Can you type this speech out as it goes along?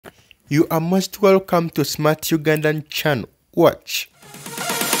You are most welcome to Smart Ugandan channel. Watch.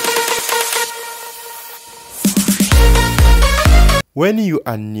 When you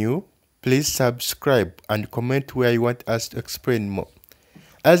are new, please subscribe and comment where you want us to explain more.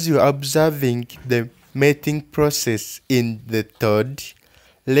 As you are observing the mating process in the toad,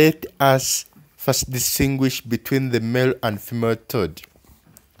 let us first distinguish between the male and female toad.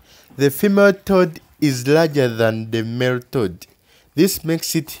 The female toad is larger than the male toad. This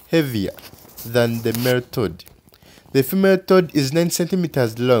makes it heavier than the male toad. The female toad is 9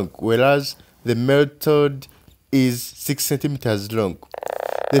 centimeters long, whereas the male toad is 6 centimeters long.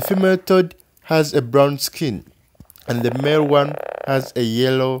 The female toad has a brown skin, and the male one has a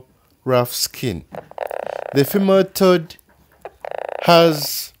yellow rough skin. The female toad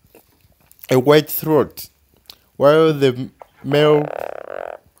has a white throat, while the male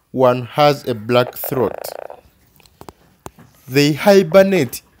one has a black throat. They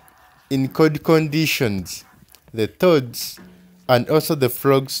hibernate in cold conditions. The toads and also the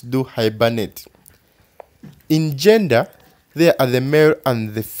frogs do hibernate. In gender, there are the male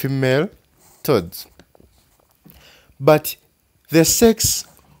and the female toads. But the sex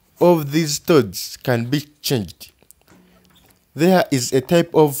of these toads can be changed. There is a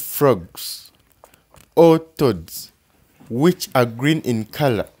type of frogs or toads which are green in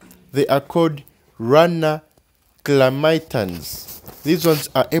color. They are called runner clamitans. These ones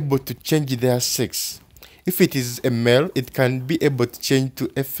are able to change their sex. If it is a male, it can be able to change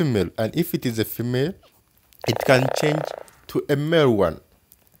to a female, and if it is a female, it can change to a male one.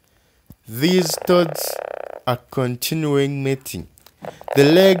 These toads are continuing mating.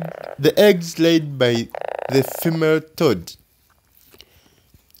 The eggs laid by the female toad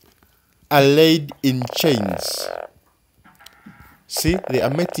are laid in chains. See, they are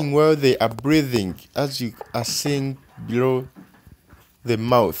mating while they are breathing, as you are seeing below the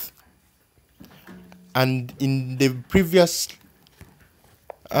mouth. And in the previous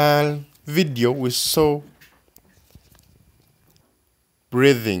video, we saw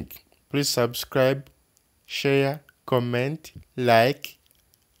breathing. Please subscribe, share, comment, like,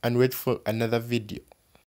 and wait for another video.